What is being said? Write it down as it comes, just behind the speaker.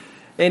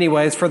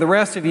Anyways, for the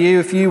rest of you,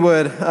 if you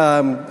would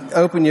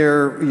open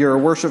your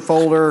worship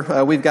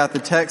folder, we've got the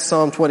text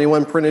Psalm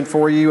 21 printed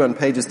for you on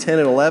pages 10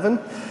 and 11.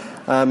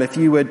 If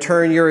you would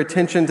turn your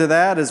attention to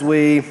that as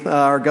we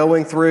are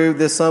going through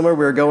this summer,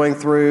 we're going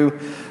through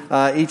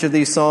each of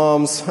these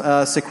Psalms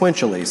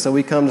sequentially. So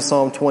we come to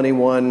Psalm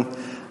 21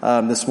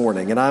 this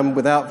morning. And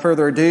without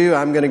further ado,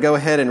 I'm going to go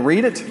ahead and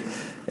read it,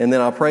 and then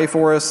I'll pray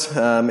for us,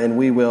 and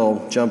we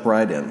will jump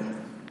right in.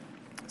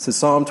 So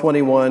Psalm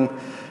 21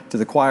 to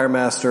the choir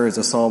master is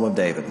a psalm of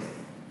David.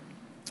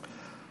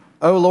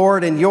 O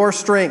Lord, in your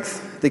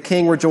strength the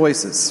king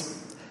rejoices,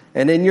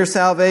 and in your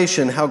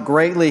salvation how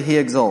greatly he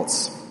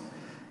exults.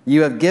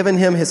 You have given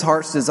him his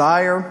heart's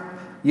desire.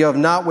 You have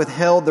not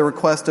withheld the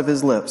request of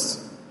his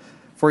lips.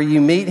 For you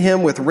meet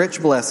him with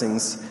rich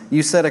blessings.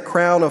 You set a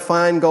crown of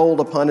fine gold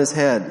upon his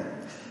head.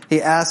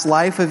 He asked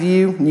life of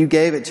you, and you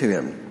gave it to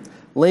him,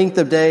 length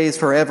of days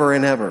forever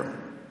and ever.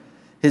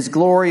 His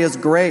glory is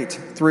great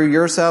through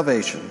your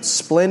salvation.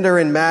 Splendor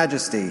and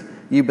majesty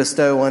you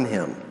bestow on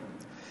him.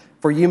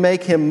 For you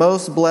make him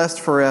most blessed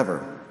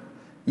forever.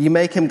 You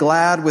make him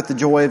glad with the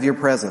joy of your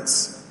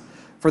presence.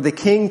 For the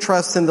king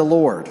trusts in the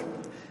Lord,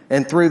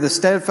 and through the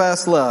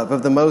steadfast love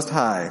of the Most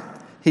High,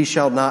 he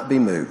shall not be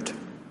moved.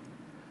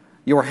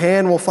 Your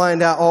hand will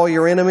find out all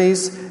your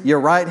enemies. Your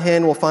right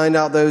hand will find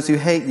out those who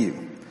hate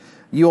you.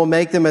 You will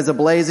make them as a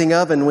blazing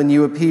oven when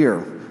you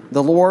appear.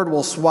 The Lord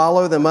will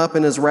swallow them up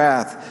in his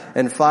wrath,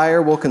 and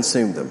fire will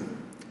consume them.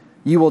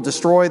 You will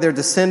destroy their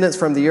descendants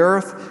from the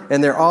earth,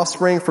 and their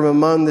offspring from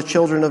among the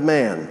children of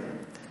man.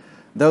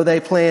 Though they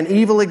plan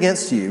evil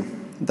against you,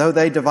 though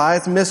they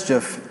devise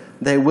mischief,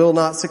 they will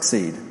not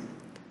succeed.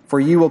 For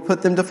you will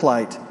put them to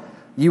flight.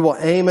 You will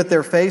aim at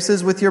their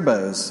faces with your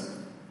bows.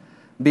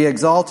 Be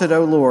exalted,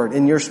 O Lord,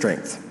 in your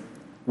strength.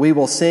 We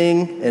will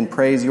sing and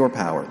praise your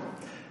power.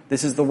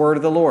 This is the word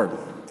of the Lord.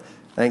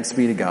 Thanks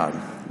be to God.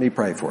 Let me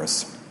pray for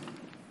us.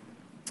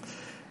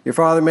 Your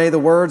Father, may the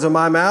words of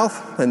my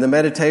mouth and the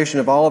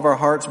meditation of all of our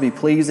hearts be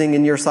pleasing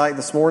in your sight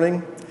this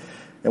morning.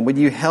 And would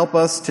you help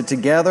us to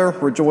together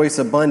rejoice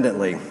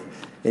abundantly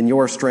in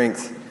your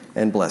strength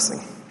and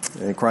blessing.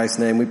 In Christ's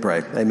name we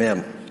pray.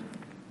 Amen.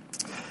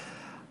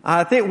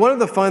 I think one of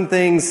the fun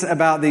things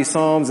about these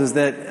Psalms is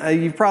that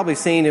you've probably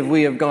seen, if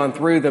we have gone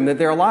through them, that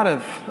there are a lot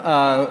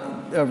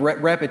of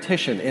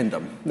repetition in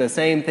them. The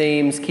same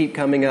themes keep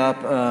coming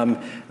up.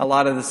 A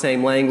lot of the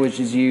same language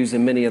is used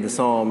in many of the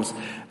Psalms.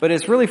 But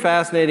it's really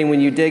fascinating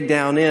when you dig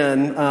down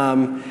in,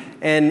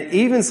 and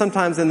even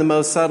sometimes in the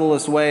most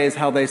subtlest ways,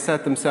 how they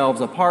set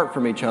themselves apart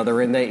from each other,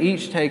 and they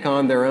each take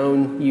on their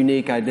own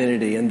unique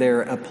identity, and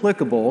they're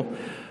applicable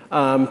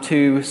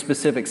to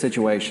specific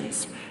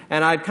situations.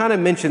 And I'd kind of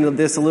mentioned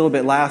this a little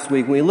bit last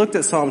week. When we looked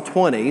at Psalm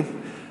 20,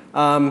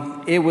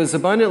 it was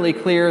abundantly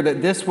clear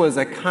that this was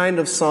a kind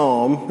of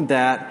psalm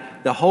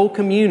that the whole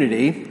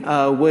community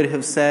would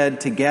have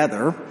said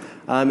together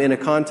in a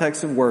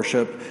context of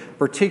worship,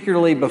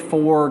 particularly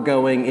before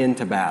going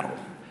into battle.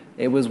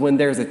 It was when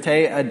there's a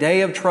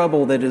day of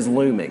trouble that is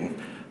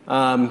looming,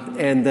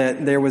 and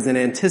that there was an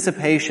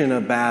anticipation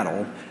of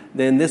battle.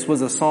 Then this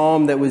was a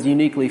psalm that was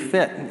uniquely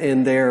fit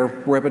in their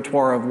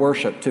repertoire of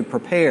worship to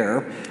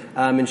prepare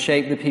and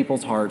shape the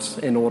people's hearts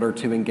in order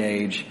to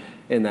engage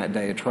in that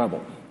day of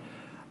trouble.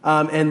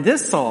 And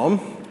this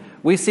psalm,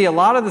 we see a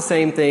lot of the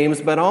same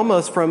themes, but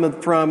almost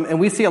and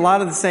we see a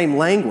lot of the same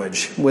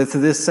language with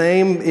this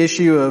same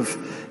issue of,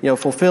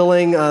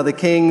 fulfilling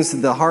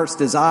the heart's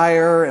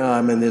desire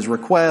and his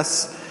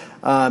requests.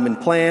 And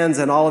plans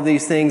and all of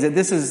these things. That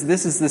this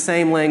is the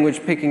same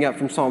language picking up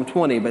from Psalm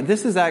 20, but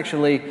this is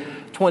actually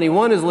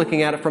 21 is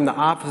looking at it from the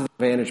opposite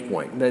vantage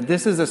point. That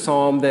this is a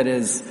psalm that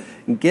is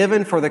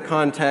given for the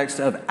context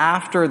of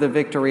after the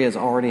victory has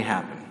already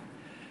happened.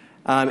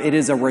 It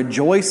is a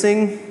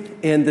rejoicing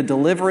in the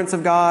deliverance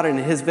of God and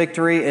His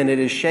victory, and it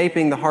is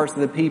shaping the hearts of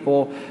the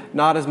people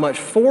not as much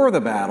for the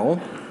battle,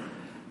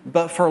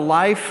 but for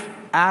life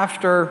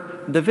after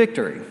the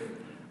victory.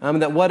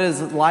 That what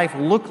does life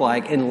look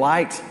like in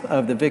light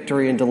of the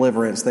victory and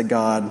deliverance that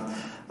God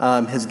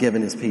has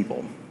given His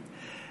people?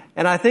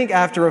 And I think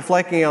after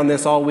reflecting on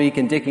this all week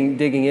and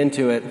digging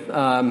into it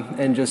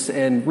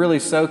and really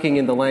soaking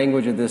in the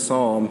language of this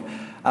psalm,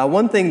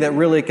 one thing that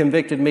really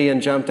convicted me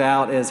and jumped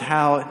out is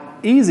how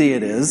easy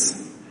it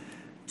is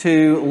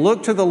to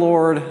look to the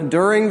Lord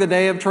during the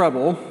day of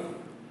trouble,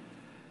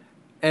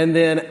 and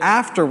then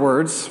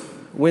afterwards,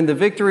 when the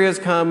victory has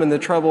come and the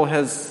trouble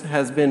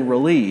has been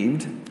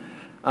relieved,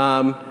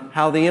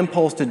 how the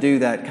impulse to do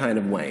that kind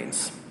of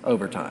wanes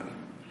over time.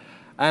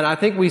 And I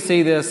think we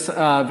see this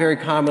very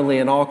commonly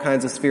in all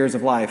kinds of spheres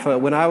of life.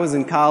 When I was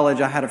in college,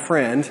 I had a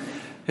friend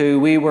who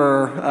we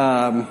were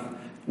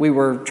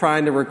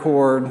trying to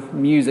record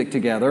music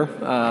together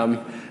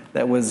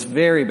that was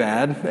very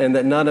bad, and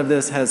that none of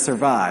this has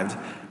survived.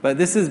 But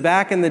this is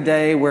back in the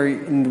day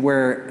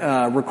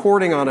where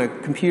recording on a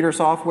computer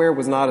software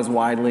was not as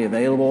widely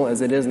available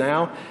as it is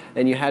now,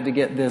 and you had to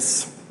get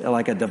this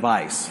like a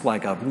device,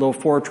 like a little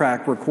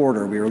 4-track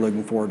recorder we were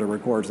looking for to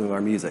record some of our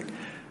music.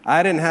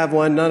 I didn't have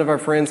one. None of our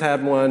friends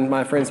had one.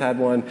 My friends had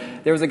one.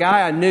 There was a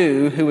guy I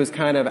knew who was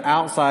kind of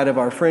outside of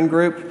our friend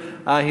group.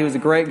 He was a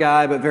great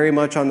guy, but very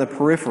much on the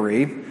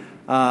periphery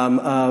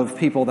of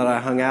people that I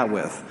hung out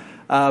with.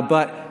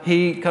 But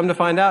he, come to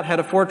find out, had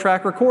a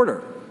 4-track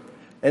recorder.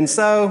 And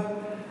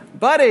so,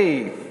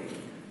 buddy,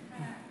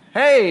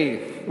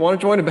 hey, want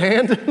to join a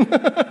band?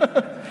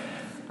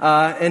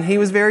 And he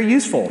was very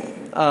useful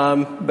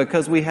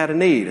because we had a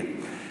need.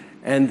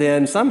 And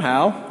then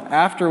somehow,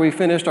 after we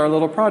finished our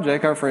little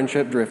project, our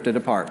friendship drifted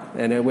apart.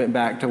 And it went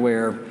back to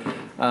where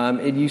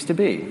it used to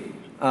be.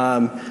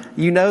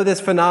 You know this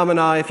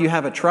phenomena if you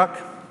have a truck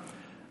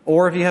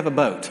or if you have a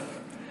boat.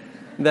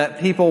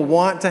 That people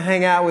want to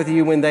hang out with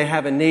you when they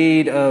have a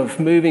need of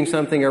moving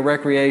something or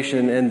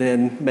recreation, and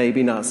then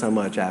maybe not so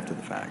much after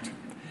the fact.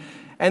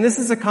 And this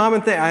is a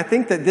common thing. I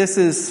think that this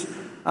is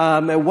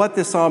what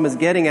this psalm is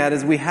getting at,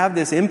 is we have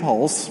this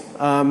impulse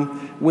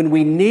when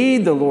we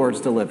need the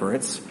Lord's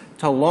deliverance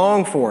to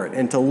long for it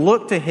and to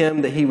look to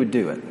Him that He would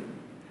do it.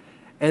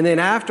 And then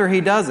after He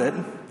does it,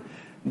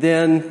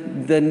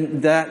 then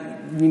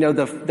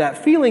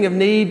that feeling of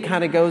need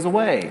kind of goes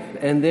away.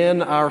 And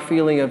then our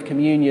feeling of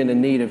communion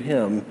and need of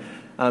Him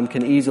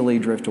can easily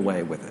drift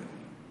away with it.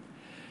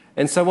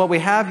 And so what we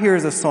have here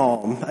is a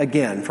psalm,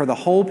 again, for the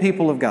whole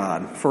people of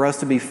God, for us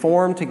to be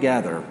formed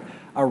together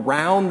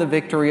around the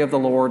victory of the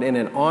Lord in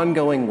an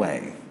ongoing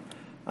way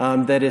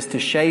that is to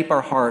shape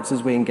our hearts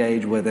as we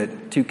engage with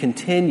it, to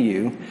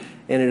continue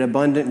in an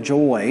abundant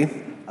joy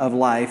of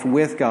life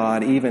with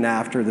God even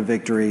after the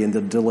victory and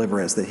the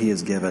deliverance that He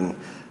has given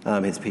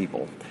His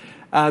people.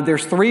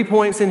 There's 3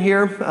 points in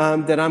here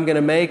that I'm going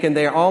to make, and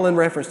they're all in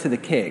reference to the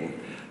king.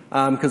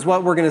 Because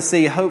what we're going to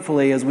see,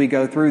 hopefully, as we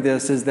go through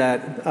this is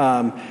that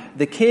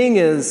the king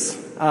is,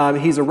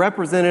 he's a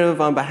representative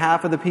on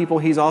behalf of the people.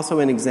 He's also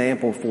an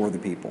example for the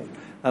people.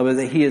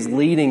 That he is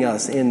leading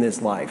us in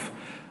this life.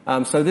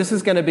 So this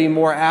is going to be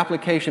more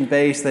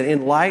application-based, that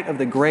in light of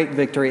the great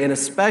victory, and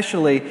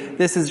especially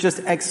this is just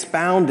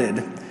expounded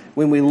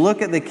when we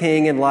look at the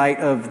king in light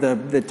of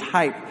the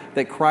type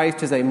that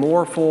Christ is a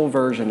more full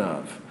version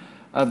of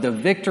the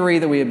victory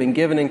that we have been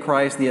given in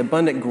Christ, the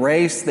abundant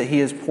grace that He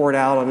has poured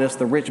out on us,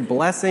 the rich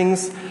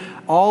blessings,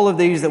 all of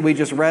these that we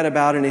just read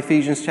about in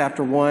Ephesians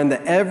chapter 1,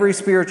 that every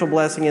spiritual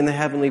blessing in the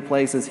heavenly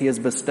places He has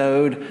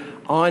bestowed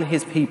on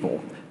His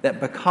people,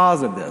 that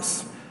because of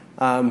this,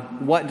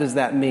 what does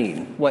that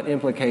mean? What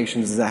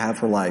implications does that have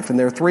for life? And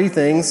there are 3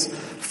 things.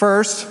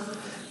 First,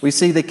 we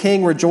see the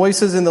king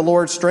rejoices in the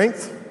Lord's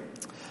strength.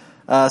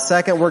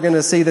 Second, we're going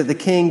to see that the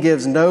king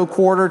gives no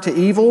quarter to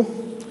evil.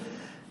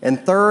 And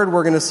third,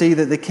 we're going to see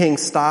that the king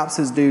stops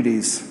his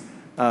duties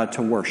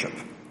to worship.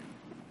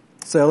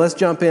 So let's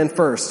jump in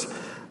first.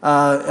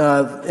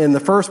 In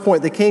the first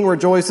point, the king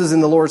rejoices in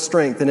the Lord's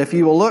strength. And if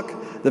you will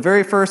look, the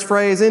very first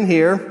phrase in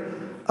here,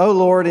 "O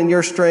Lord, in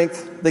your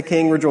strength, the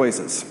king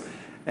rejoices."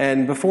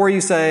 And before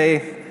you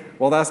say,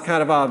 well, that's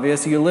kind of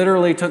obvious, you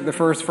literally took the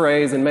first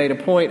phrase and made a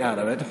point out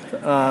of it.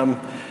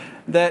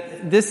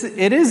 That this,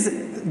 it is,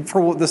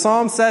 for the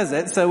psalm says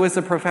it, so it's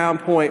a profound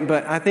point,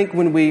 but I think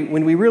when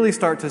we really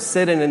start to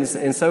sit in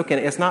and soak in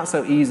it, it's not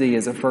so easy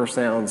as it first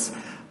sounds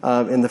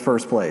in the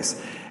first place.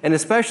 And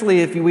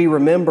especially if we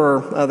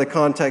remember the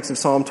context of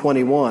Psalm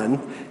 21,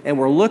 and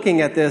we're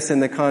looking at this in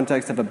the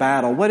context of a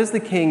battle, what has the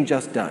king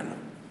just done?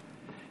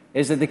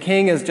 Is that the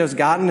king has just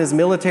gotten his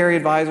military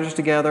advisors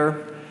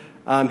together,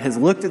 has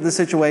looked at the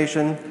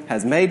situation,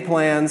 has made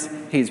plans,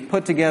 he's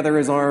put together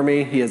his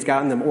army, he has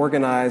gotten them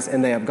organized,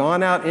 and they have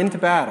gone out into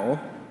battle,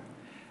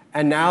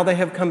 and now they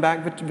have come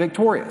back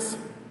victorious.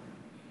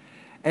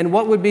 And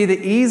what would be the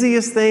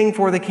easiest thing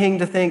for the king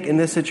to think in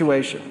this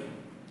situation?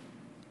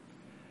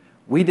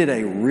 We did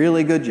a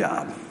really good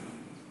job,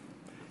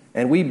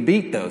 and we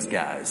beat those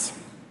guys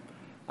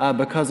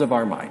because of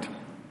our might.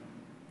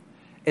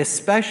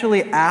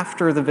 Especially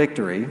after the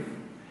victory,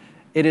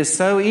 it is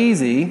so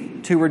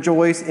easy to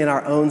rejoice in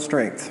our own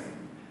strength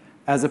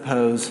as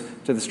opposed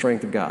to the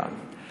strength of God.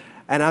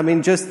 And I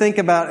mean, just think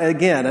about,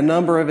 again, a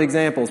number of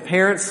examples.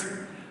 Parents,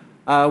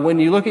 when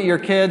you look at your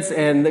kids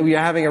and you're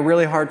having a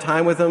really hard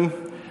time with them,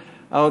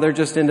 they're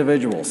just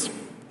individuals.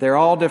 They're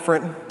all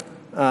different.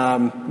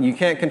 You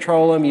can't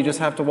control them. You just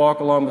have to walk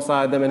along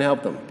beside them and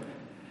help them.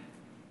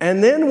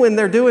 And then when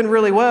they're doing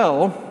really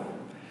well,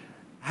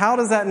 how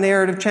does that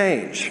narrative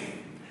change?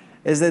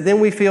 Is that then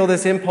we feel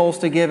this impulse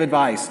to give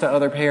advice to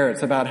other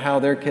parents about how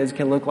their kids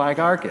can look like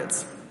our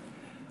kids.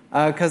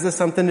 Because it's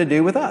something to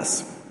do with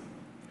us.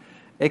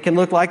 It can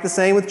look like the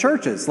same with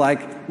churches. Like,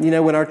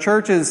 when our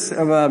church is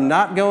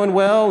not going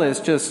well,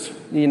 it's just,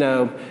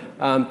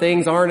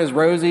 things aren't as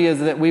rosy as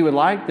that we would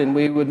like, then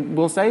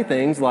we'll say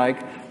things like,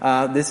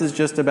 this is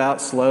just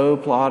about slow,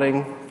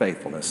 plodding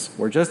faithfulness.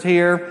 We're just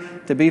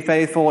here to be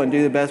faithful and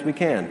do the best we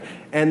can.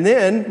 And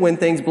then when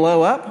things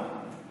blow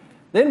up,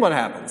 then what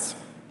happens?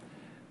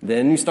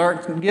 Then you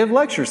start to give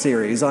lecture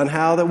series on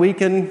how that we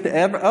can,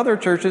 other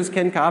churches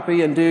can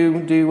copy and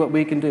do what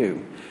we can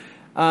do.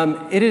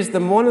 It is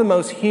one of the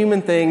most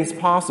human things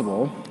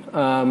possible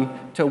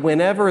to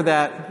whenever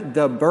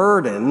the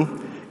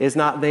burden is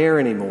not there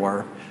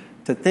anymore,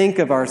 to think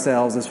of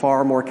ourselves as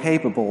far more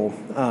capable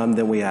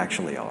than we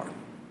actually are.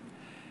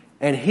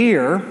 And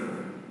here,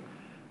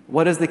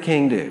 what does the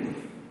king do?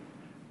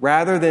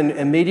 Rather than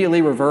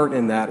immediately revert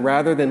in that,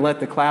 rather than let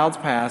the clouds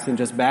pass and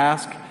just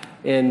bask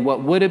in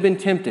what would have been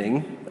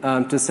tempting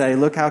to say,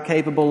 look how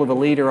capable of a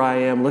leader I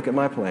am, look at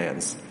my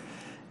plans.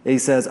 He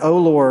says, "O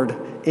Lord,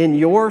 in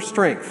your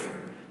strength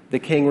the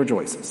king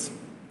rejoices,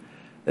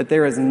 that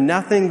there is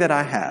nothing that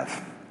I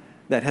have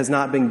that has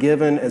not been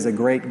given as a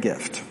great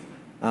gift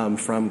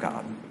from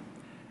God.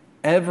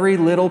 Every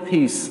little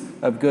piece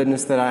of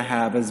goodness that I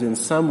have has in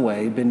some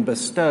way been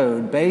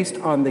bestowed based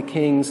on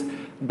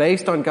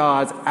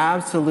God's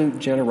absolute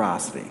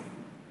generosity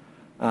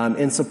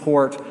in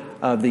support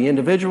of the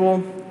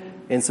individual,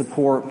 in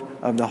support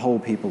of the whole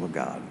people of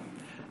God."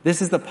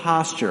 This is the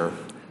posture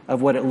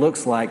of what it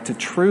looks like to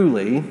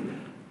truly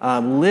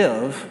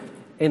live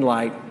in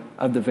light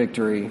of the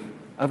victory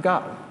of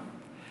God.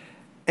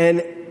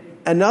 And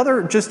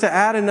just to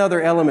add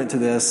another element to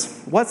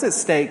this, what's at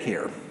stake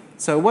here?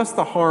 So what's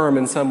the harm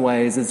in some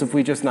ways is if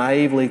we just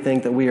naively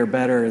think that we are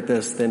better at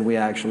this than we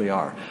actually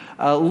are.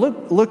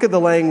 Look at the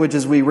language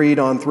as we read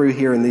on through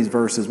here in these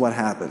verses, what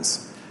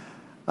happens.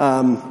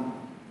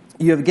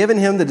 You have given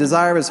him the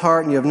desire of his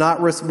heart, and you have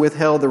not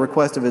withheld the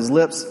request of his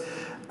lips.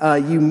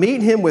 You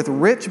meet him with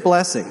rich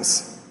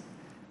blessings,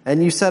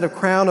 and you set a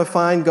crown of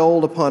fine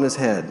gold upon his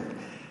head.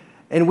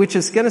 And which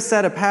is going to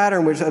set a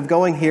pattern of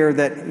going here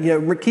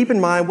that, keep in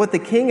mind what the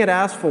king had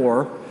asked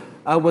for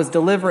was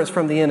deliverance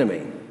from the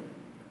enemy,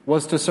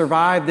 was to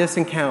survive this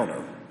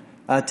encounter,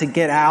 to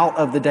get out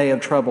of the day of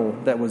trouble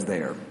that was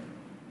there.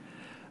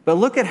 But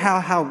look at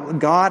how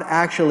God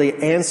actually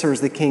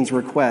answers the king's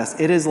request.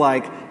 It is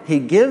like he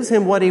gives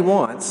him what he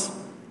wants,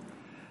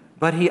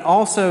 but he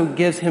also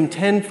gives him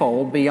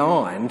tenfold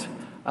beyond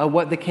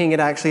what the king had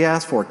actually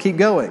asked for. Keep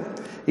going.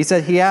 He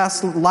said he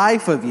asked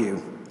life of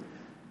you,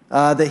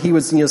 that he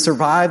would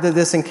survive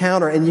this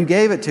encounter, and you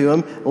gave it to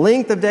him,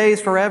 length of days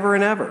forever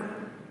and ever.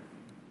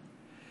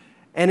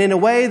 And in a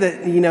way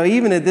that,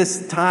 even at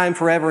this time,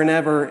 forever and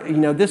ever,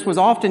 this was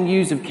often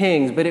used of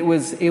kings, but it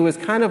was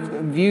kind of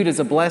viewed as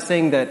a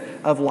blessing that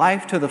of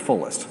life to the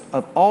fullest,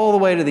 of all the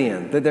way to the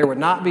end, that there would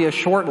not be a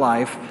short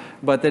life,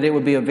 but that it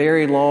would be a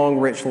very long,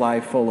 rich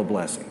life full of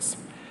blessings.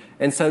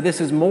 And so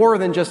this is more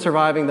than just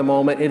surviving the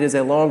moment. It is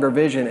a longer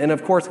vision. And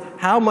of course,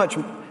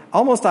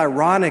 almost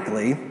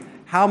ironically,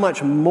 how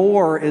much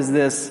more is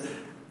this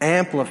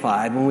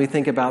amplified when we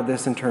think about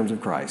this in terms of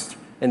Christ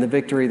and the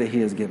victory that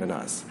he has given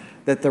us?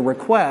 That the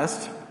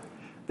request,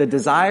 the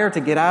desire to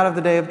get out of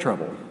the day of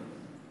trouble,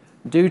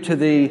 due to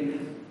the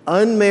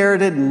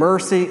unmerited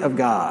mercy of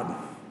God,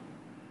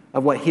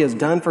 of what he has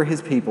done for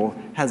his people,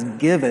 has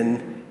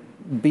given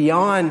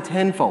beyond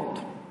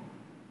tenfold.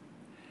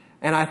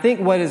 And I think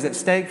what is at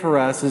stake for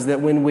us is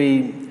that when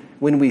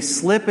we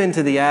slip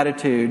into the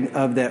attitude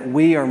of that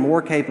we are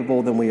more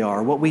capable than we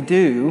are, what we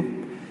do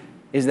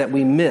is that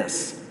we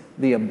miss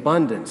the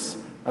abundance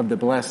of the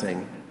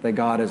blessing that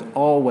God is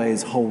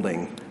always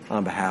holding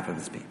on behalf of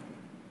his people.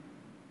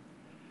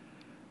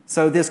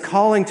 So this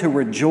calling to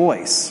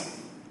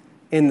rejoice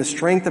in the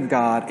strength of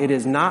God, it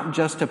is not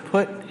just to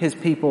put his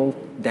people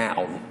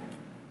down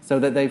so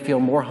that they feel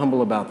more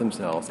humble about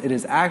themselves. It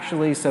is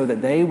actually so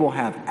that they will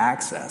have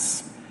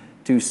access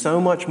to so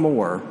much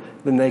more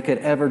than they could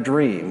ever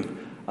dream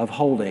of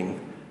holding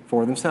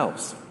for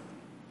themselves.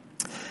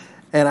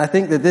 And I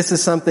think that this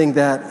is something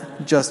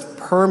that just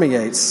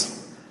permeates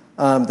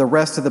the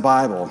rest of the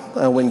Bible.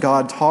 When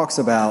God talks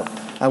about,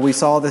 we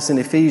saw this in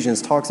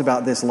Ephesians, talks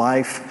about this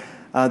life,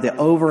 the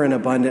over and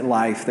abundant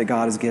life that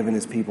God has given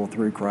his people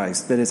through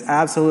Christ, that is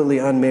absolutely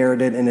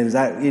unmerited, and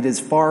it is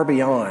far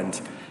beyond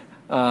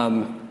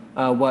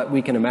what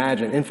we can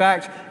imagine. In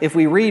fact, if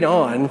we read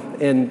on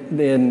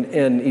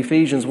in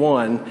Ephesians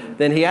 1,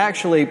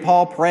 then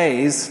Paul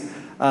prays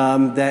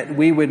that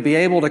we would be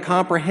able to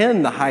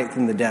comprehend the height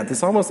and the depth.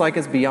 It's almost like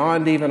it's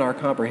beyond even our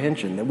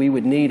comprehension, that we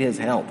would need his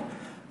help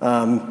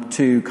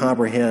to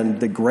comprehend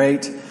the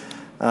great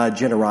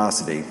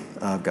generosity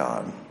of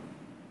God.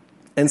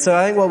 And so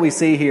I think what we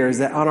see here is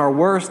that on our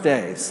worst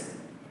days,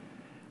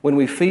 when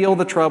we feel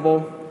the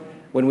trouble,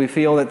 when we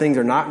feel that things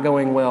are not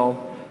going well,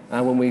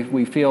 when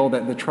we feel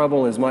that the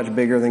trouble is much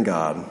bigger than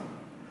God,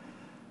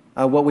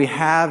 what we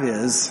have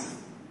is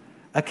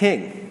a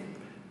king.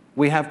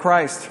 We have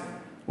Christ.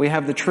 We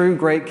have the true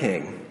great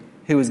king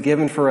who is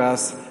given for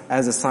us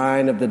as a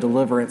sign of the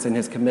deliverance and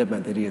his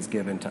commitment that he has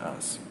given to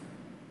us.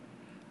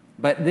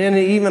 But then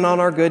even on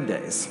our good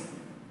days,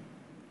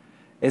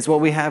 it's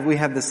what we have. We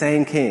have the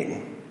same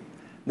king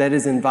that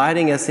is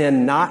inviting us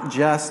in not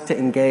just to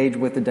engage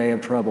with the day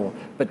of trouble,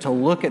 but to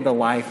look at the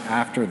life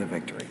after the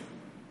victory.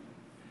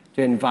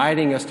 To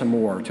inviting us to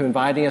more, to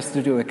inviting us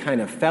to do a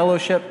kind of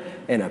fellowship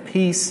and a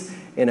peace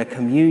and a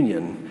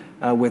communion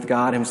with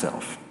God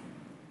himself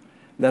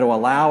that will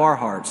allow our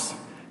hearts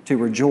to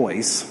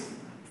rejoice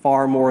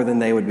far more than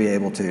they would be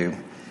able to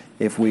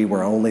if we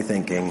were only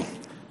thinking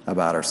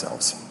about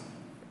ourselves.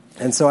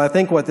 And so I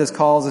think what this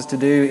calls us to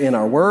do in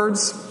our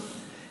words,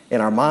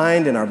 in our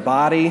mind, in our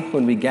body,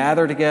 when we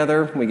gather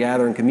together, we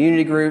gather in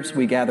community groups,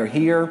 we gather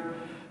here,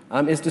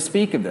 is to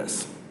speak of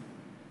this,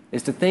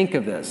 is to think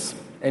of this,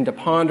 and to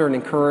ponder and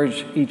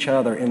encourage each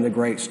other in the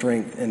great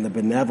strength and the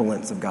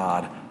benevolence of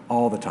God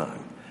all the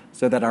time,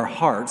 so that our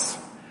hearts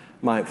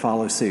might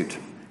follow suit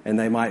and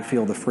they might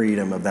feel the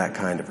freedom of that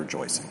kind of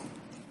rejoicing.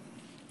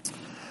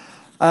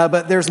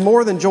 But there's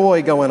more than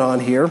joy going on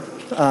here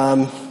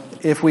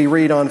if we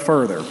read on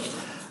further.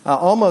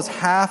 Almost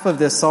half of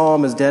this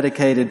psalm is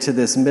dedicated to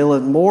this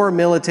more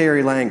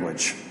military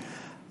language.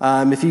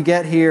 If you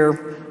get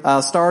here,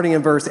 starting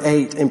in verse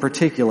 8 in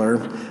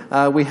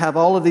particular, we have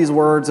all of these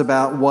words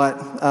about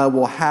what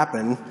will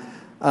happen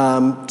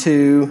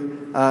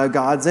to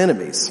God's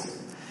enemies.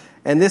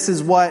 And this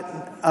is what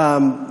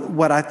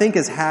I think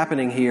is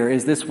happening here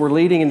is this, we're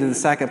leading into the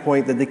second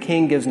point that the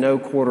king gives no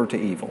quarter to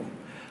evil.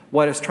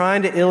 What it's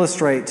trying to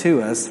illustrate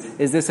to us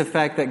is this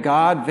effect that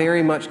God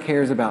very much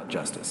cares about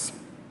justice,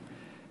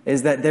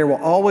 is that there will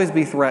always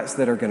be threats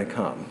that are going to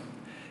come.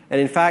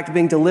 And in fact,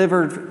 being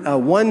delivered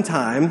one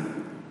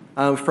time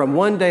from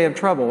one day of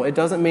trouble, it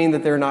doesn't mean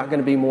that there are not going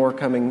to be more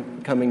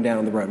coming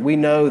down the road. We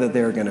know that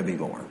there are going to be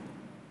more.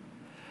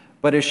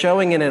 But it's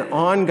showing in an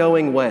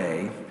ongoing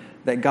way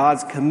that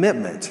God's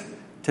commitment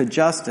to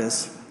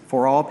justice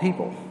for all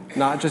people,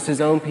 not just his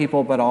own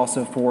people, but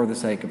also for the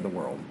sake of the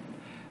world.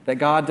 That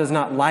God does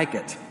not like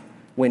it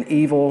when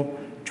evil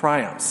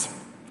triumphs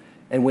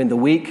and when the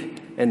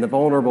weak and the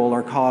vulnerable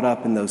are caught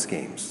up in those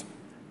schemes.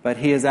 But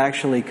he is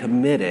actually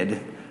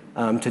committed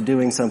to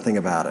doing something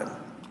about it.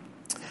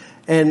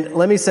 And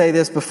let me say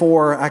this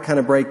before I kind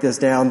of break this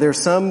down. There's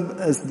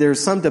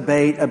some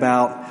debate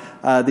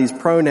about these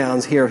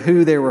pronouns here,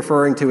 who they're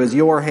referring to as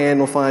your hand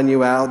will find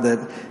you out,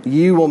 that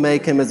you will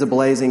make him as a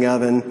blazing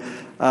oven.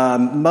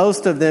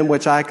 Most of them,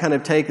 which I kind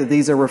of take that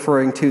these are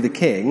referring to the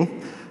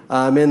king,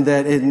 in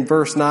that in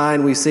verse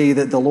 9 we see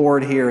that the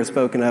Lord here is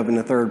spoken of in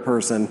the third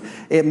person.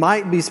 It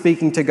might be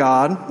speaking to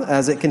God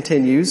as it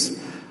continues.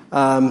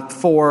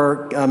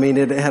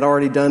 It had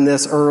already done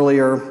this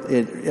earlier.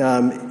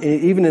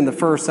 Even in the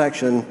first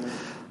section,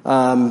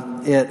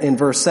 in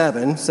verse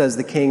 7 says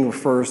the king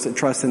refers to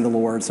trust in the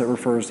Lord, so it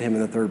refers to him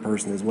in the third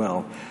person as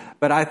well.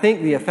 But I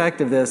think the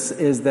effect of this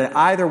is that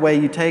either way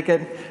you take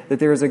it, that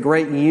there is a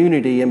great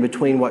unity in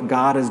between what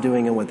God is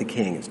doing and what the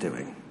king is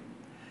doing.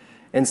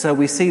 And so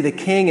we see the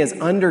king is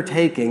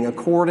undertaking,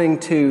 according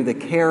to the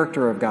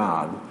character of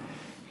God,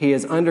 he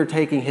is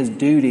undertaking his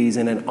duties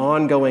in an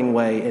ongoing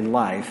way in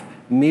life,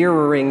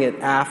 mirroring it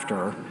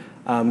after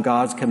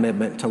God's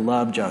commitment to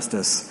love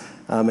justice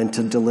and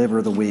to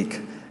deliver the weak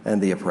and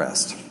the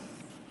oppressed.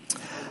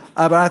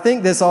 But I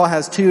think this all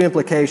has two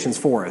implications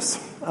for us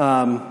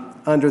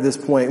under this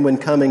point when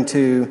coming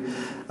to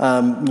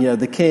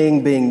the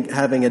king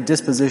having a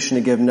disposition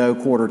to give no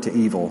quarter to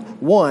evil.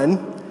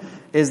 One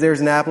is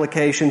there's an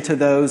application to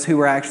those who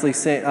are actually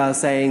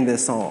saying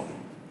this psalm.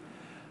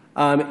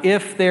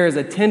 If there is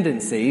a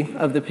tendency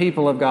of the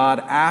people of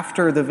God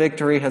after the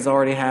victory has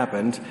already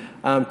happened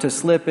to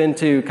slip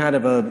into kind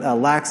of a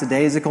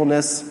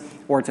lackadaisicalness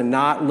or to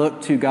not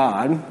look to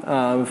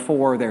God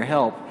for their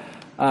help,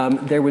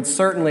 there would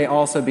certainly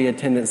also be a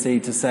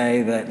tendency to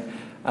say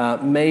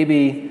that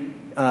maybe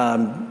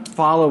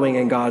following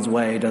in God's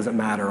way doesn't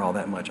matter all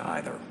that much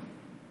either.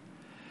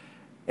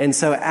 And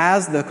so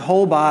as the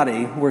whole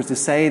body was to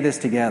say this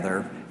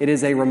together, it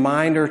is a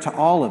reminder to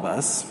all of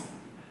us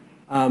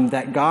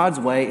that God's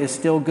way is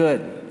still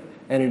good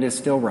and it is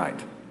still right.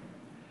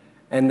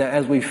 And that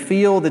as we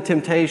feel the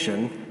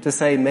temptation to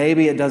say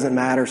maybe it doesn't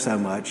matter so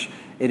much,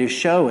 it is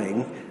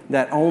showing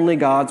that only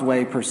God's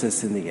way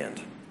persists in the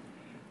end.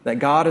 That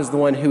God is the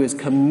one who is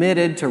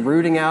committed to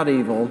rooting out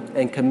evil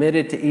and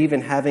committed to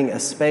even having a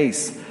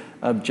space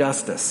of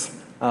justice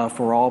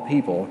for all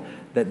people,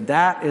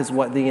 that is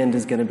what the end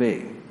is going to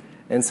be.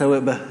 And so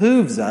it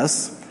behooves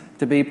us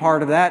to be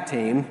part of that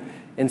team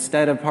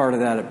instead of part of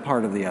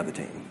the other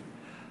team.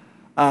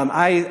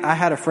 I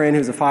had a friend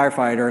who's a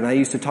firefighter, and I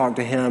used to talk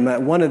to him.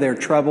 One of their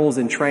troubles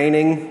in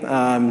training,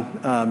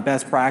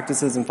 best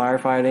practices in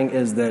firefighting,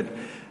 is that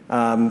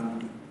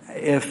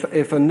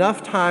if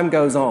enough time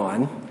goes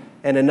on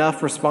and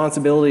enough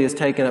responsibility is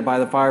taken up by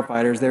the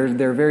firefighters,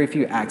 there are very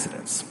few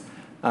accidents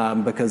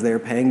because they're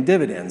paying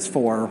dividends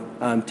for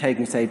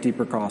taking safety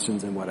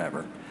precautions and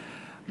whatever.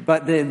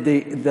 But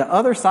the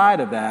other side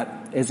of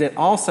that is it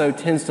also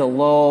tends to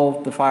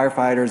lull the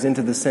firefighters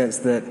into the sense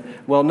that,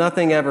 well,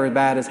 nothing ever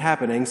bad is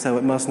happening, so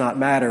it must not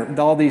matter.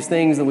 All these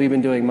things that we've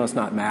been doing must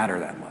not matter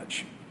that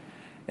much.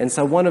 And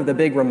so one of the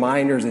big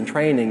reminders in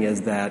training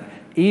is that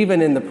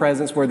even in the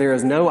presence where there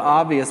is no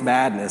obvious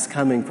badness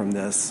coming from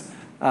this,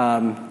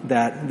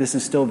 that this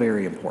is still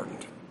very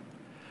important.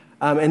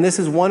 And this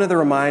is one of the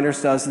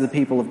reminders to us as the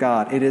people of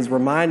God. It is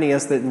reminding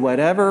us that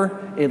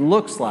whatever it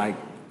looks like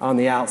on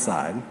the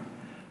outside,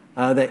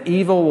 that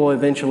evil will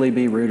eventually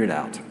be rooted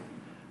out.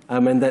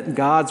 And that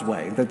God's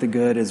way, that the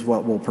good is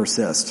what will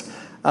persist.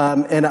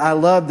 And I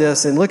love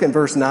this. And look at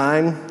verse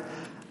 9.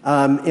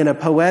 in a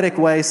poetic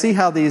way. See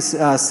how these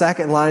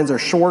second lines are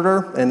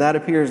shorter? And that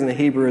appears in the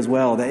Hebrew as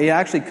well. That it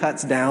actually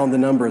cuts down the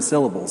number of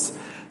syllables.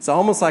 So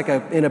almost like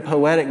in a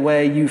poetic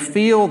way, you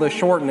feel the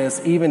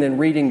shortness even in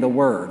reading the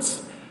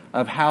words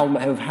of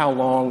how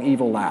long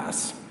evil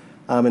lasts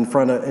in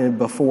front of and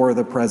before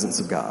the presence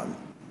of God.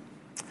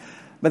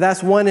 But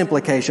that's one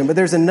implication. But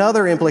there's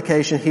another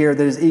implication here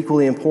that is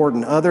equally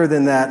important, other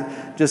than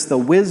that, just the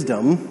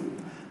wisdom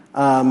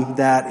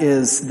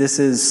this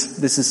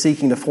is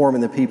seeking to form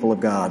in the people of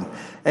God.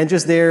 And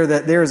just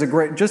that there is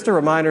just a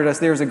reminder to us,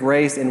 there's a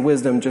grace and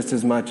wisdom just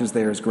as much as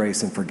there is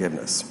grace and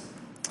forgiveness.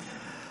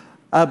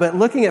 But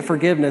looking at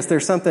forgiveness,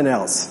 there's something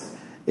else.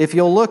 If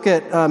you'll look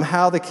at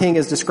how the king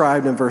is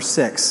described in verse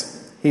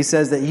 6, he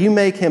says that you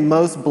make him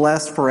most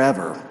blessed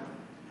forever.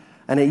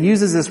 And it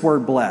uses this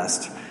word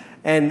blessed.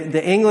 And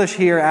the English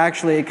here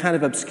actually, it kind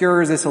of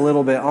obscures this a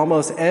little bit.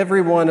 Almost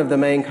every one of the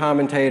main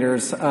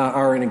commentators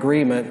are in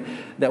agreement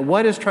that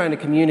what is trying to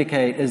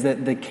communicate is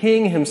that the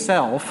king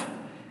himself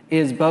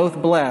is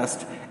both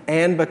blessed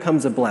and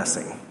becomes a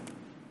blessing.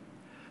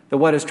 That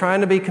what is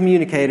trying to be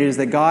communicated is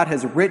that God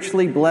has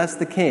richly blessed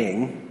the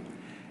king,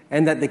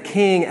 and that the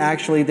king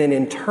actually then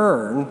in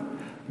turn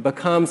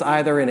becomes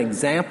either an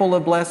example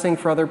of blessing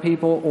for other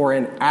people or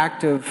an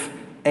active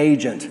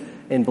agent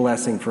in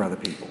blessing for other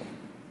people.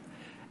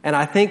 And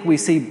I think we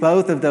see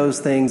both of those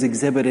things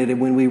exhibited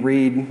when we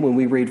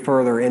read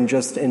further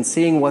in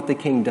seeing what the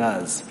king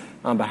does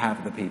on behalf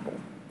of the people.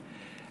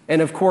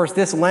 And of course,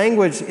 this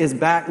language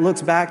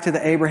looks back to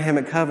the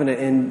Abrahamic covenant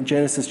in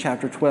Genesis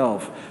chapter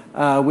 12,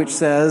 which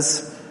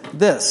says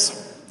this.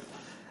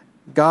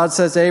 God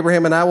says to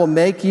Abraham, "And I will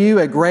make you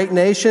a great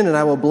nation, and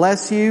I will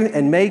bless you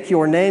and make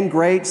your name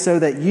great so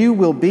that you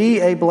will be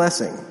a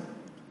blessing.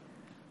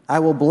 I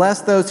will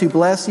bless those who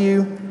bless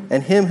you,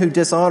 and him who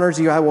dishonors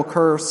you I will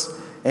curse.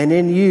 And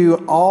in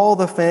you all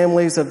the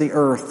families of the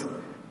earth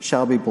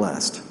shall be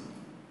blessed."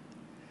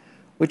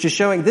 Which is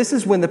showing this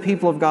is when the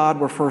people of God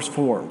were first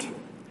formed.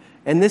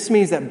 And this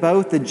means that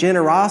both the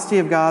generosity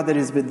of God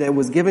that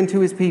was given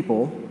to his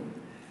people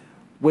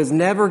was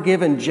never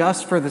given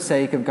just for the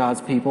sake of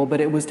God's people,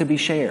 but it was to be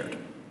shared.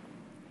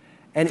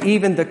 And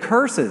even the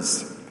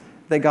curses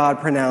that God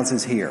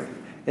pronounces here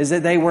is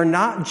that they were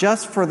not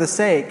just for the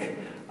sake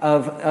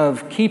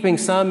of keeping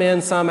some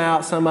in, some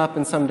out, some up,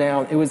 and some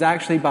down. It was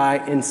actually by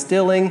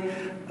instilling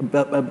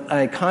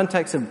a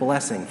context of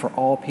blessing for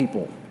all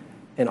people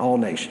in all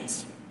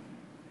nations.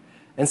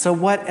 And so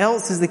what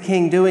else is the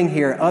king doing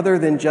here other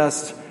than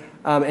just,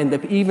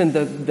 even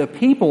the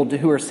people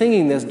who are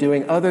singing this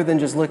doing other than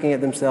just looking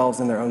at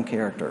themselves and their own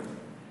character?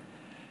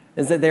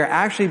 Is that they're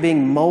actually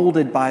being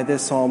molded by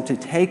this psalm to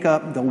take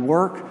up the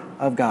work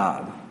of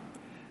God.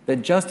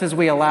 That just as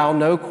we allow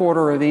no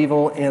quarter of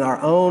evil in our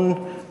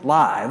own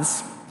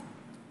lives,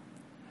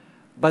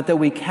 but that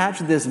we catch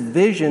this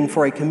vision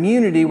for a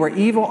community where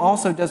evil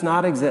also does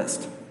not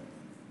exist.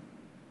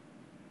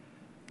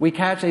 We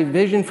catch a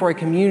vision for a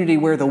community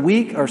where the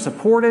weak are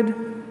supported,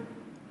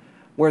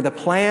 where the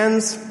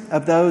plans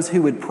of those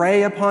who would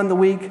prey upon the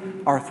weak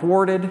are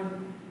thwarted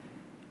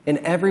in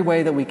every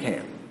way that we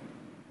can.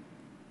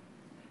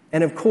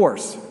 And of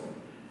course,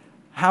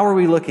 how are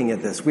we looking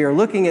at this? We are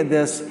looking at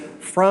this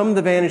from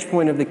the vantage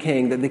point of the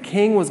king, that the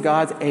king was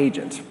God's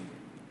agent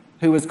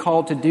who was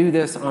called to do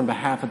this on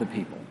behalf of the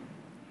people.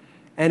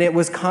 And it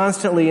was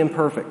constantly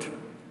imperfect.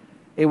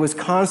 It was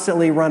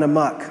constantly run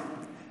amok.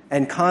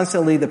 And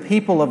constantly the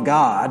people of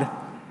God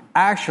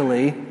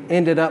actually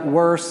ended up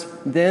worse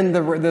than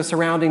the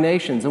surrounding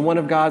nations. And one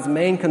of God's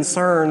main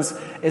concerns,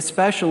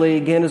 especially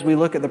again as we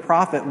look at the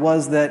prophet,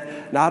 was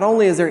that not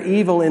only is there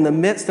evil in the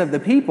midst of the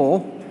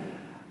people,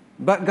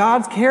 but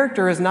God's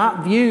character is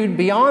not viewed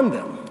beyond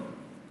them.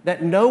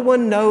 That no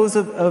one knows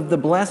of the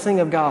blessing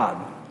of God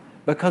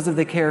because of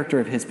the character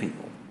of his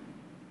people.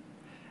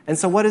 And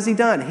so what has he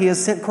done? He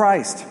has sent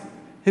Christ,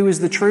 who is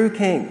the true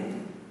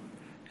king,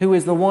 who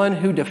is the one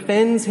who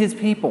defends his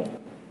people,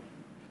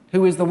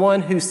 who is the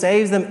one who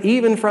saves them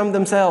even from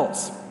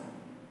themselves,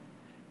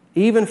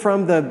 even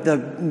from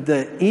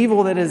the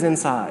evil that is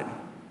inside.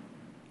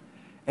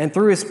 And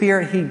through his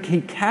Spirit,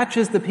 he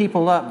catches the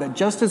people up that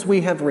just as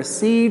we have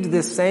received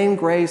this same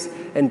grace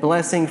and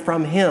blessing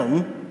from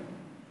him,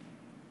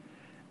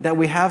 that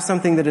we have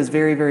something that is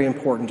very, very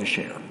important to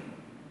share.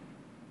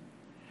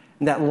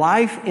 And that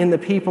life in the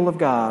people of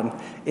God,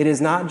 it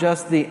is not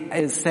just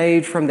is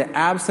saved from the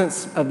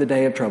absence of the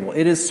day of trouble.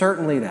 It is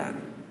certainly that.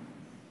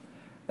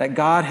 That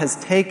God has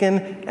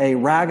taken a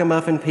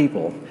ragamuffin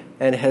people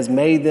and has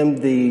made them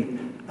the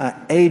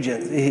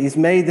agents. He's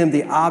made them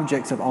the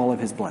objects of all of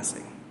his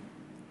blessing.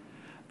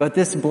 But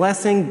this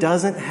blessing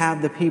doesn't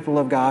have the people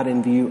of God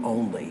in view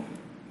only.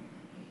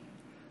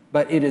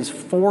 But it is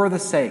for the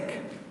sake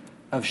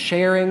of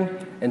sharing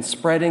and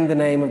spreading the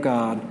name of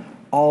God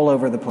all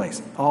over the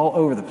place.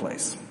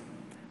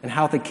 And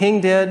how the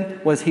king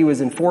did was he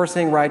was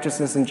enforcing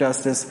righteousness and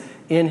justice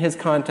in his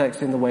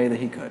context in the way that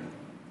he could.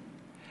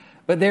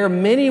 But there are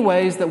many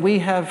ways that we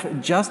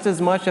have just as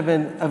much of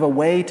a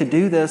way to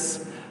do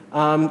this,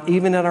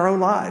 even in our own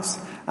lives.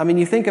 I mean,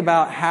 you think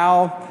about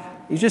how,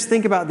 you just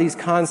think about these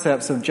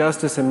concepts of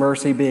justice and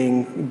mercy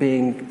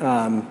being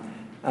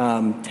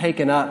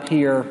taken up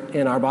here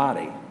in our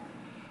body.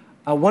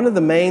 One of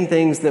the main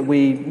things that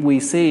we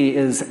see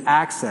is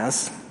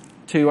access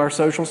to our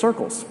social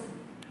circles.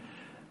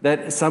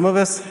 That some of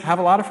us have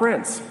a lot of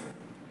friends,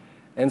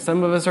 and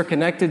some of us are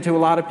connected to a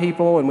lot of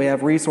people, and we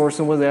have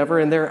resources and whatever,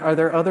 and there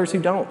are others who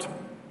don't.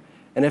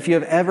 And if you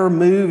have ever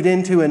moved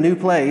into a new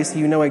place,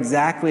 you know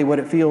exactly what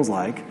it feels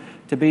like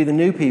to be the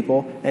new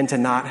people and to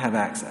not have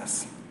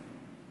access.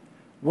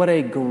 What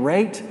a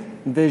great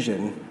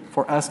vision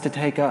for us to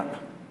take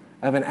up,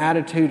 of an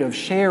attitude of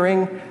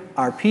sharing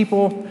our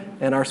people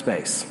and our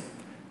space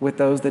with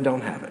those that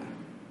don't have it.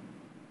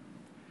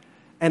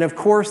 And of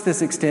course,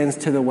 this extends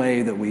to the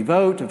way that we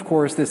vote. Of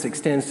course, this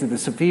extends to the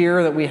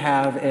sphere that we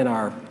have in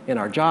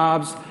our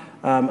jobs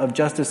of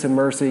justice and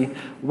mercy.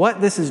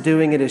 What this is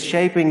doing, it is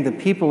shaping the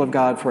people of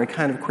God for a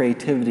kind of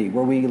creativity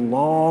where we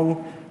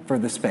long for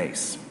the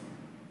space.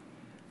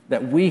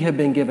 That we have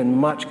been given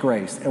much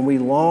grace, and we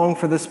long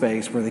for the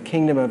space where the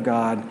kingdom of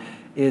God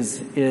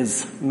is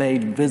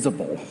made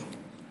visible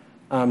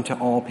to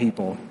all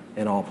people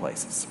in all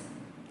places.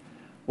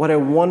 What a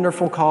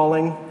wonderful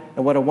calling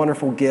and what a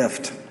wonderful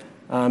gift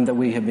that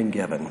we have been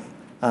given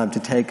to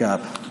take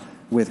up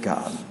with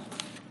God.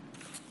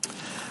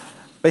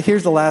 But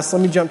let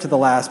me jump to the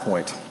last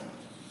point.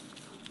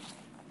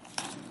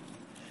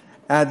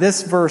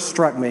 This verse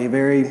struck me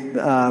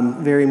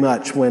very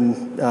much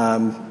when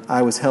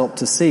I was helped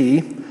to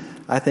see,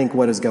 I think,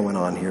 what is going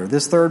on here.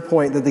 This third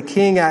point, that the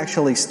king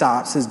actually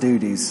stops his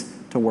duties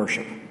to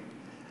worship.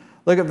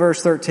 Look at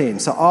verse 13.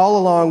 So all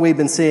along we've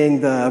been seeing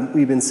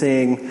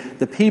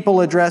the people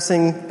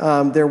addressing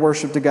their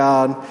worship to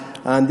God.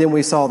 Then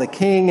we saw the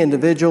king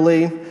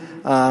individually,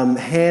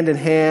 hand in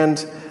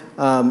hand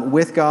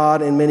with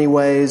God in many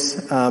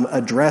ways,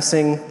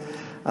 addressing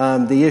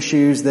the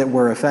issues that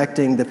were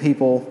affecting the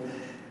people.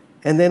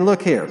 And then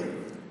look here.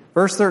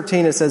 Verse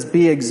 13, it says,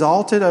 "Be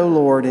exalted, O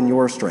Lord, in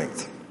your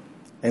strength,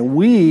 and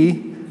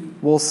we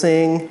will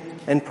sing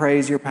and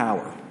praise your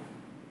power."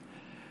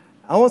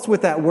 Almost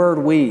with that word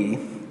 "we,"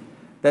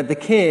 that the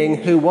king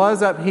who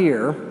was up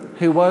here,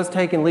 who was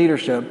taking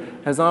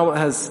leadership,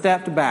 has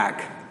stepped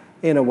back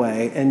in a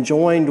way and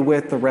joined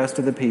with the rest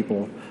of the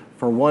people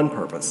for one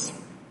purpose: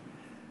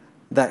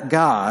 that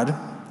God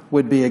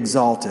would be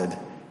exalted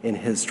in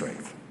his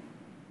strength.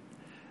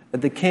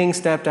 That the king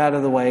stepped out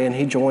of the way and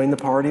he joined the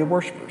party of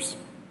worshipers.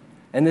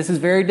 And this is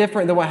very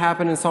different than what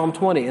happened in Psalm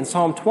 20. In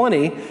Psalm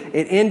 20,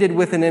 it ended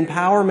with an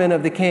empowerment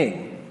of the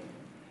king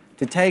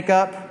to take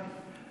up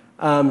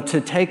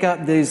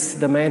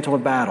the mantle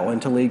of battle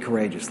and to lead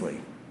courageously.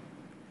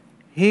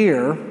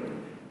 Here,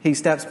 he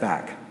steps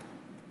back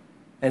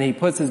and he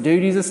puts his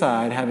duties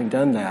aside, having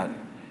done that,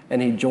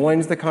 and he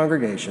joins the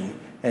congregation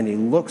and he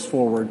looks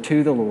forward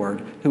to the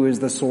Lord, who is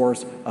the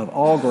source of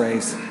all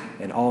grace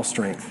and all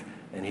strength,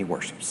 and he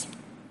worships.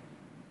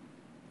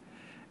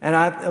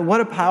 And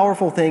what a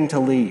powerful thing to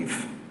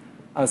leave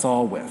us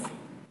all with.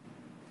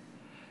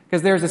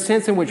 Because there's a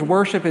sense in which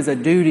worship is a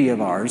duty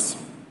of ours.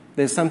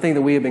 There's something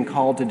that we have been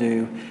called to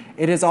do.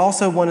 It is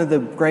also one of the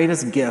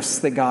greatest gifts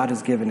that God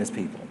has given his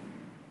people.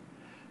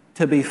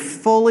 To be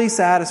fully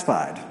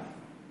satisfied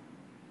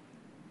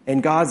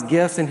in God's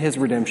gifts and his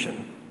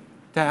redemption.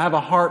 To have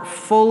a heart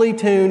fully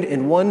tuned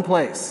in one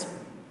place.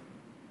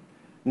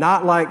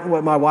 Not like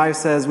what my wife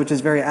says, which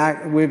is very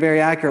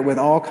accurate, with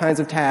all kinds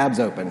of tabs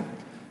open.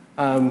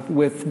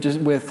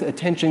 With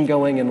attention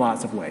going in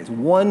lots of ways.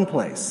 One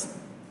place.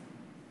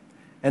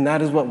 And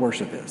that is what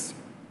worship is.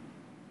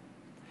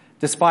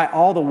 Despite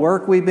all the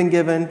work we've been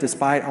given,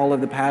 despite all of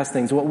the past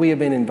things, what we have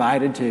been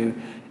invited to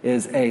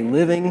is a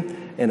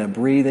living and a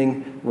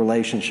breathing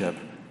relationship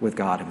with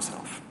God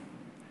himself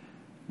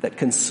that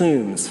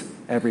consumes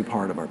every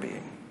part of our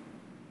being.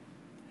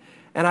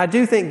 And I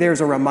do think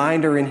there's a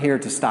reminder in here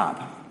to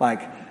stop.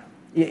 Like,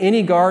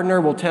 any gardener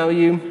will tell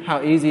you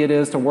how easy it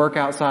is to work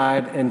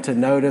outside and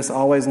to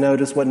always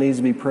notice what needs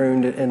to be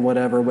pruned and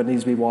what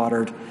needs to be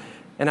watered,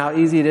 and how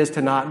easy it is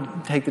to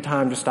not take the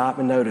time to stop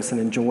and notice and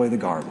enjoy the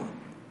garden,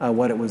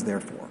 what it was there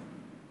for.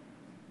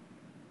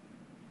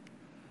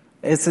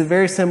 It's a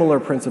very similar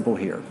principle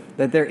here,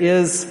 that there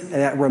is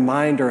that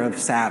reminder of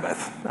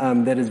Sabbath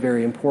that is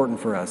very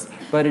important for us,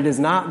 but it is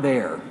not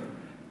there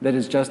that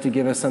is just to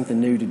give us something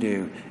new to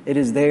do. It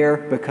is there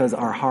because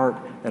our heart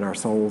and our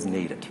souls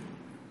need it.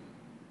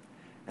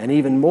 And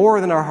even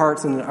more than our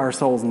hearts and our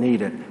souls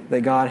need it,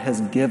 that God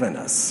has given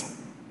us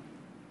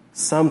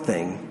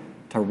something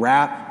to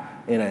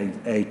wrap in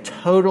a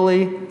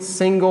totally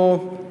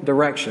single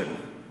direction.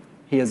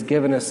 He has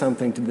given us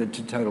something to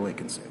totally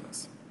consume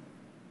us.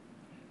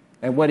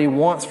 And what he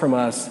wants from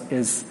us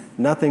is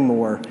nothing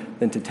more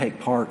than to take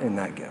part in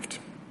that gift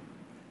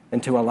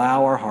and to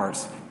allow our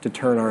hearts to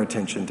turn our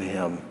attention to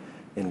him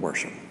in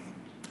worship.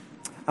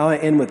 I want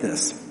to end with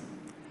this.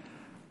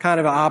 Kind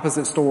of an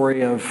opposite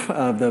story of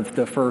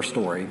the first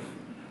story.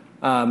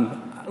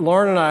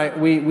 Lauren and I,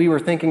 we were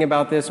thinking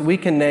about this. We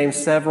can name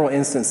several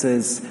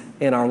instances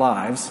in our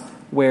lives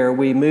where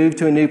we moved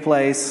to a new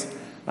place.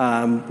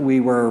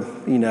 We were,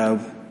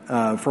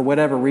 for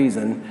whatever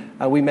reason,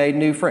 we made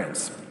new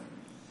friends.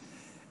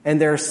 And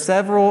there are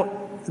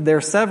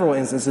several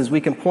instances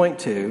we can point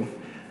to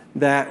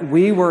that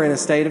we were in a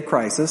state of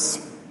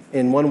crisis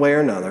in one way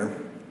or another,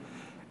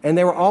 and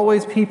there were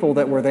always people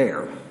that were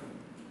there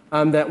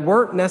that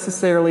weren't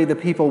necessarily the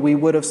people we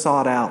would have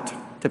sought out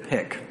to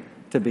pick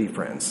to be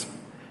friends.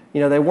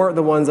 They weren't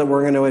the ones that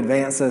were going to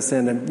advance us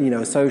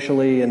in,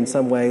 socially in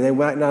some way. They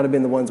might not have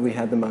been the ones we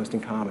had the most in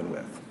common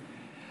with.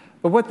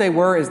 But what they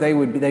were is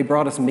they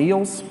brought us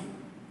meals,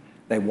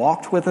 they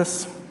walked with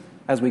us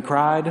as we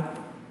cried,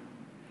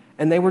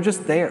 and they were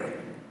just there,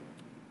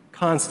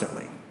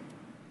 constantly.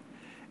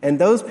 And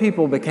those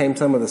people became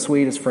some of the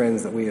sweetest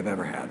friends that we have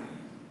ever had.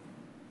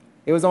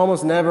 It was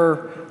almost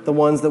never the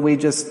ones that we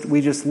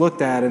just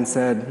looked at and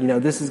said,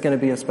 this is going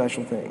to be a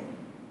special thing.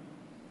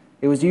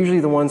 It was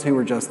usually the ones who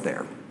were just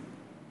there.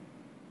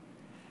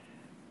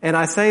 And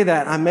I say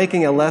that I'm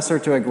making a lesser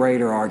to a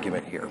greater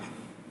argument here.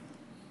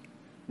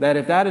 That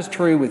if that is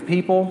true with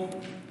people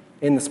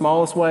in the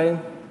smallest way,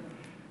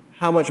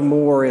 how much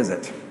more is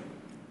it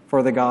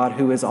for the God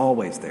who is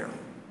always there?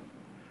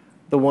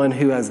 The one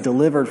who has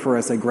delivered for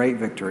us a great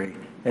victory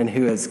and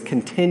who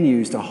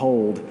continues to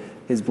hold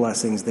his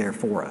blessings there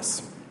for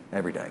us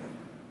every day.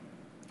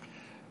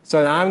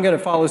 So I'm going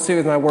to follow suit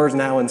with my words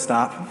now and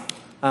stop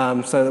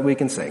so that we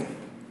can sing.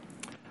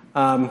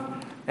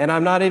 And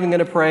I'm not even going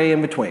to pray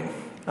in between.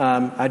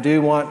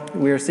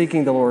 We are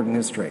seeking the Lord in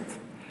his strength.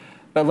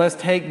 But let's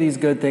take these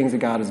good things that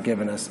God has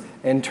given us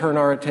and turn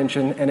our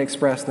attention and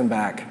express them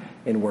back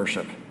in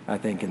worship, I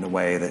think, in the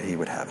way that he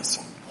would have us.